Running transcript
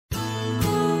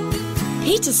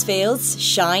Petersfield's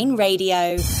Shine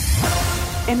Radio.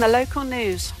 In the local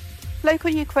news, local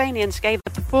Ukrainians gave a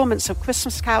performance of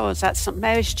Christmas carols at St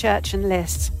Mary's Church in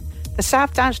Liss. The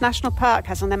South Downs National Park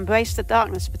has an Embrace the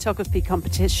Darkness photography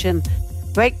competition.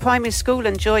 Brake Primary School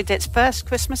enjoyed its first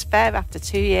Christmas fair after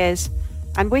 2 years.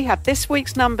 And we have this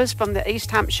week's numbers from the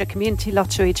East Hampshire Community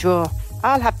Lottery draw.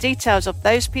 I'll have details of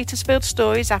those Petersfield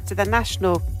stories after the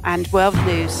national and world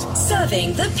news.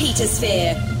 Serving the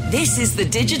Petersphere. This is the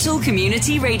digital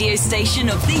community radio station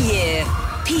of the year.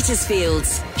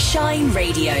 Petersfield's Shine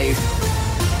Radio.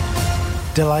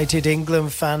 Delighted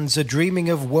England fans are dreaming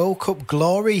of World Cup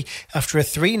glory after a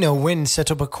 3-0 win set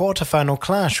up a quarter-final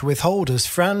clash with holders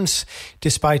France.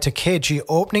 Despite a cagey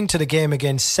opening to the game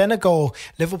against Senegal,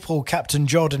 Liverpool captain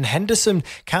Jordan Henderson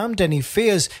calmed any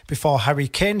fears before Harry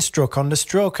Kane struck on the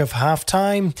stroke of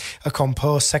half-time. A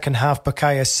composed second-half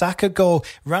Bukayo Saka goal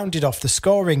rounded off the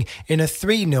scoring in a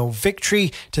 3-0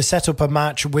 victory to set up a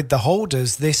match with the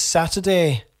holders this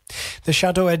Saturday. The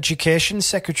Shadow Education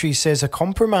Secretary says a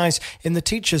compromise in the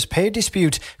teachers' pay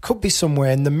dispute could be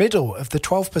somewhere in the middle of the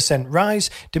 12% rise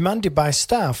demanded by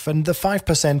staff and the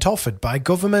 5% offered by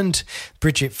government.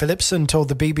 Bridget Phillipson told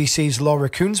the BBC's Laura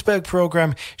Koonsberg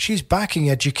programme she's backing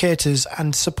educators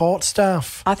and support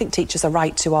staff. I think teachers are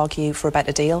right to argue for a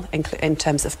better deal in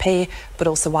terms of pay, but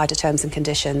also wider terms and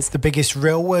conditions. The biggest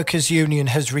rail workers union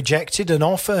has rejected an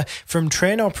offer from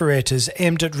train operators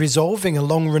aimed at resolving a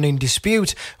long-running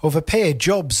dispute over pay,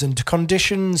 jobs and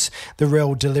conditions. The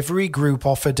Rail Delivery Group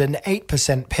offered an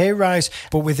 8% pay rise,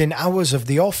 but within hours of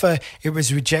the offer, it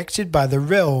was rejected by the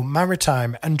Rail,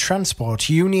 Maritime and Transport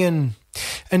Union.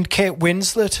 And Kate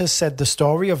Winslet has said the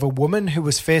story of a woman who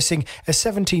was facing a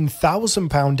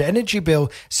 £17,000 energy bill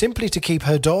simply to keep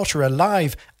her daughter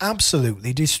alive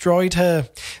absolutely destroyed her.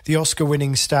 The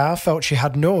Oscar-winning star felt she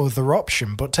had no other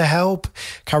option but to help.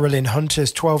 Carolyn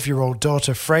Hunter's 12-year-old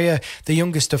daughter Freya, the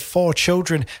youngest of 4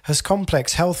 children, has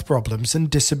complex health problems and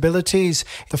disabilities.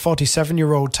 The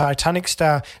 47-year-old Titanic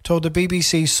star told the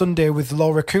BBC Sunday with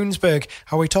Laura Koonsberg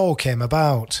how it all came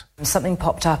about. Something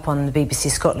popped up on the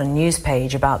BBC Scotland news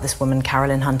page about this woman,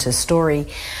 Carolyn Hunter's story,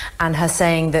 and her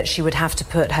saying that she would have to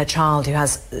put her child, who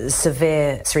has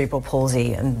severe cerebral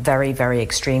palsy and very, very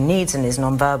extreme needs and is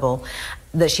non-verbal,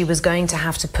 that she was going to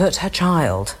have to put her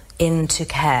child into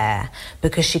care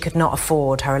because she could not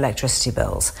afford her electricity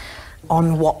bills.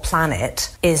 On what planet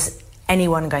is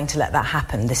anyone going to let that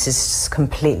happen? This is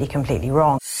completely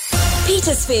wrong.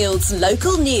 Petersfield's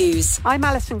local news. I'm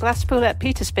Alison Glasspool at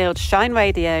Petersfield's Shine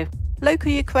Radio.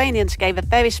 Local Ukrainians gave a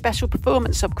very special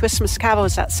performance of Christmas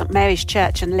carols at St Mary's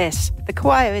Church in Liss. The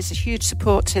choir is a huge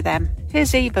support to them.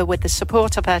 Here's Eva with the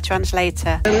support of her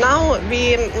translator. Now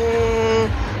we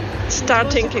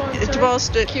starting. It was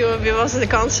the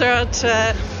concert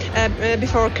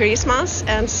before Christmas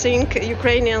and sing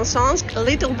Ukrainian songs, a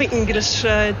little bit English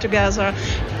together.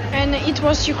 And it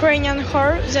was Ukrainian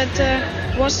choir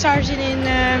that was started in.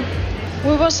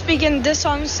 We were speaking the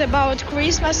songs about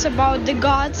Christmas, about the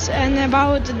gods, and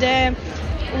about the.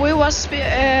 We was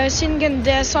singing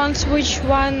the songs which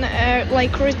one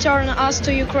return us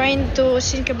to Ukraine to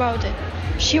think about it.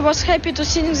 She was happy to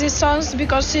sing these songs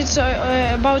because it's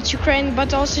about Ukraine,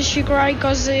 but also she cried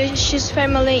because she's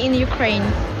family in Ukraine.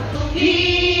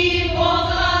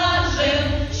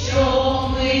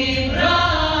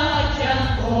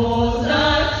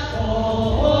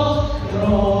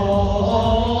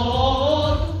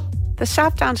 The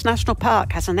South Downs National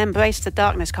Park has an Embrace the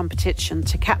Darkness competition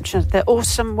to capture the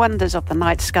awesome wonders of the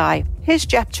night sky. Here's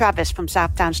Jeff Travis from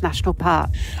South Downs National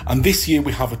Park. And this year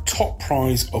we have a top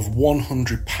prize of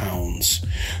 £100.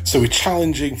 So we're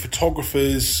challenging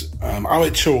photographers,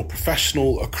 amateur or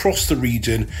professional across the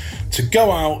region to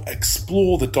go out,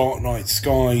 explore the dark night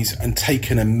skies and take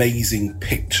an amazing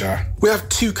picture. We have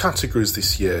 2 categories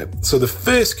this year. So the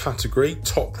first category,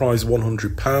 top prize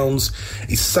 £100,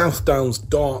 is South Downs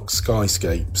Dark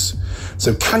Skyscapes.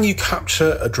 So can you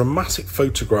capture a dramatic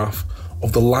photograph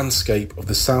of the landscape of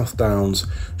the South Downs,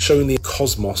 showing the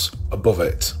cosmos above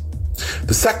it?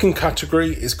 The second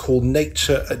category is called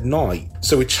Nature at Night.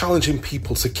 So we're challenging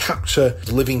people to capture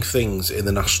living things in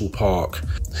the national park.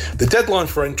 The deadline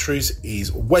for entries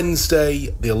is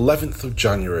Wednesday, the 11th of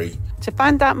January. To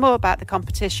find out more about the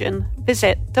competition,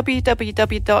 visit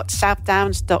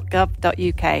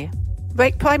www.southdowns.gov.uk.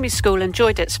 Brake Primary School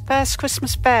enjoyed its first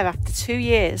Christmas fair after 2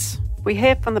 years. We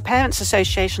hear from the Parents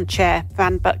Association Chair,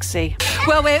 Fran Buxey.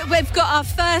 Well, we've got our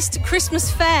first Christmas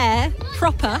fair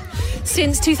proper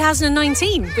since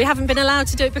 2019. We haven't been allowed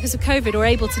to do it because of COVID or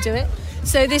able to do it.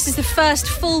 So this is the first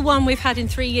full one we've had in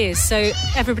 3 years, so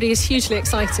everybody is hugely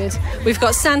excited. We've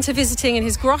got Santa visiting in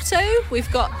his grotto, we've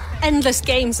got endless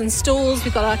games and stalls,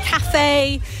 we've got our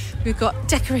cafe, we've got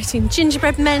decorating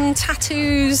gingerbread men,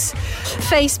 tattoos,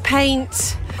 face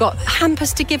paint, we've got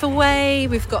hampers to give away,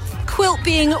 we've got quilt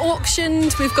being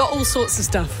auctioned, we've got all sorts of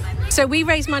stuff. So we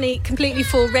raise money completely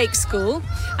for Rake School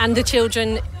and the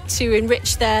children to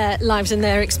enrich their lives and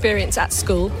their experience at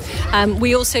school.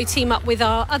 We also team up with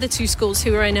our other 2 schools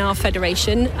who are in our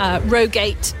federation,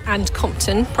 Rogate and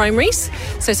Compton Primaries.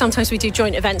 So sometimes we do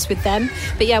joint events with them.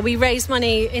 But yeah, we raise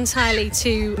money entirely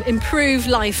to improve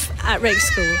life at Rake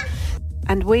School.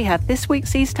 And we have this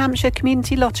week's East Hampshire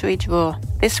Community Lottery draw.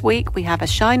 This week we have a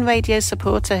Shine Radio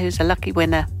supporter who's a lucky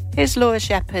winner. Here's Laura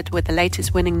Shepherd with the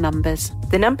latest winning numbers.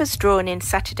 The numbers drawn in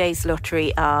Saturday's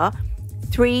lottery are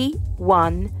 3,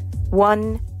 1,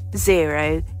 1,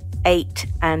 0, 8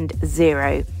 and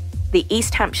 0. The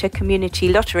East Hampshire Community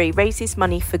Lottery raises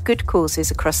money for good causes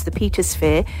across the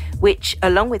Petersphere, which,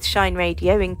 along with Shine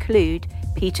Radio, include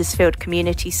Petersfield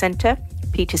Community Centre,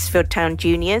 Petersfield Town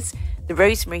Juniors, the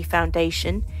Rosemary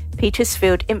Foundation,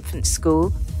 Petersfield Infant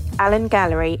School, Allen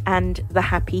Gallery and the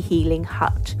Happy Healing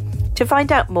Hut. To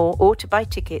find out more or to buy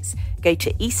tickets, go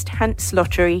to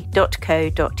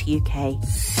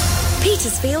easthantlottery.co.uk.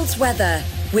 Petersfield's weather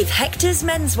with Hector's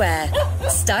Menswear.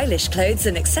 Stylish clothes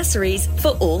and accessories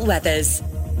for all weathers.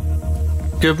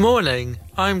 Good morning,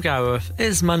 I'm Gareth.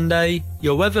 It's Monday.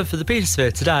 Your weather for the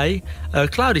Petersphere today: a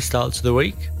cloudy start to the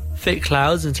week. Thick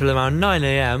clouds until around 9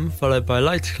 a.m, followed by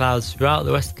lighter clouds throughout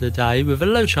the rest of the day with a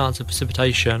low chance of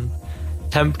precipitation.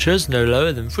 Temperatures no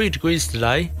lower than 3 degrees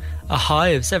today, a high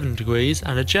of 7 degrees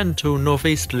and a gentle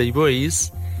northeasterly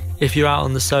breeze. If you're out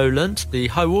on the Solent, the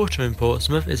high water in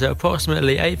Portsmouth is at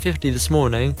approximately 8:50 this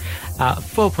morning at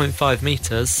 4.5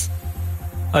 metres.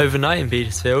 Overnight in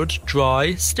Petersfield,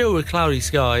 dry, still with cloudy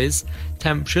skies,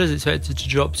 temperatures expected to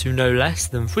drop to no less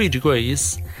than 3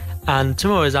 degrees. And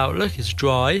tomorrow's outlook is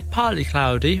dry, partly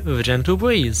cloudy with a gentle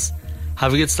breeze.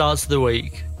 Have a good start to the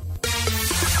week.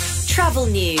 Travel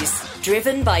news.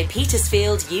 Driven by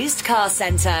Petersfield Used Car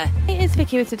Centre. It is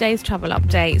Vicky with today's travel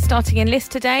update. Starting in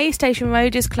List today, Station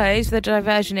Road is closed with a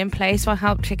diversion in place while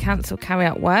Hampshire Council carry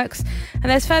out works. And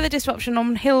there's further disruption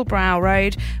on Hillbrow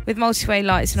Road with multi-way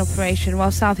lights in operation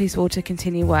while South East Water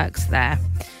continue works there.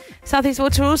 South East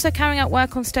Water are also carrying out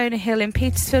work on Stoner Hill in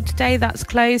Petersfield today. That's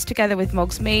closed together with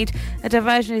Mogsmead. A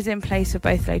diversion is in place for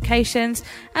both locations.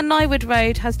 And Nywood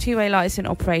Road has two-way lights in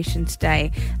operation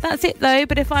today. That's it though,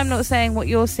 but if I'm not saying what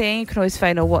you're seeing, you can always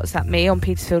phone or WhatsApp me on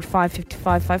Petersfield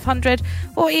 555 500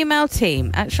 or email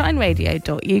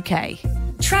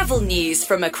team@shineradio.uk. Travel news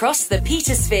from across the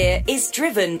Petersphere is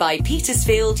driven by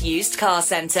Petersfield Used Car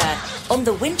Centre on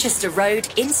the Winchester Road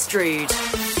in Strood.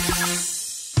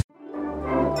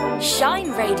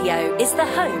 Shine Radio is the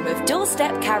home of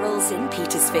doorstep carols in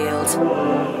Petersfield.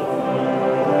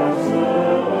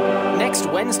 Next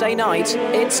Wednesday night,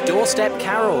 it's Doorstep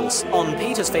Carols on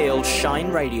Petersfield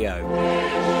Shine Radio.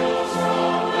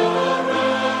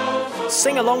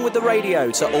 Sing along with the radio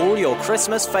to all your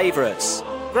Christmas favourites.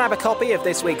 Grab a copy of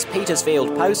this week's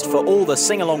Petersfield Post for all the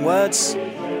sing-along words,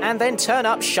 and then turn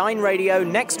up Shine Radio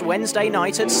next Wednesday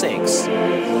night at 6.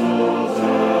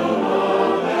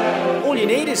 All you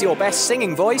need is your best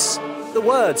singing voice, the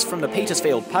words from the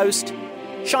Petersfield Post,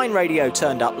 Shine Radio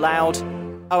turned up loud,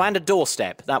 oh, and a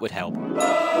doorstep, that would help.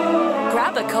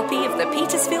 Grab a copy of the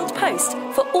Petersfield Post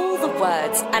for all the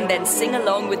words and then sing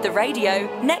along with the radio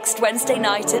next Wednesday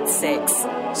night at 6.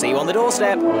 See you on the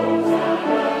doorstep.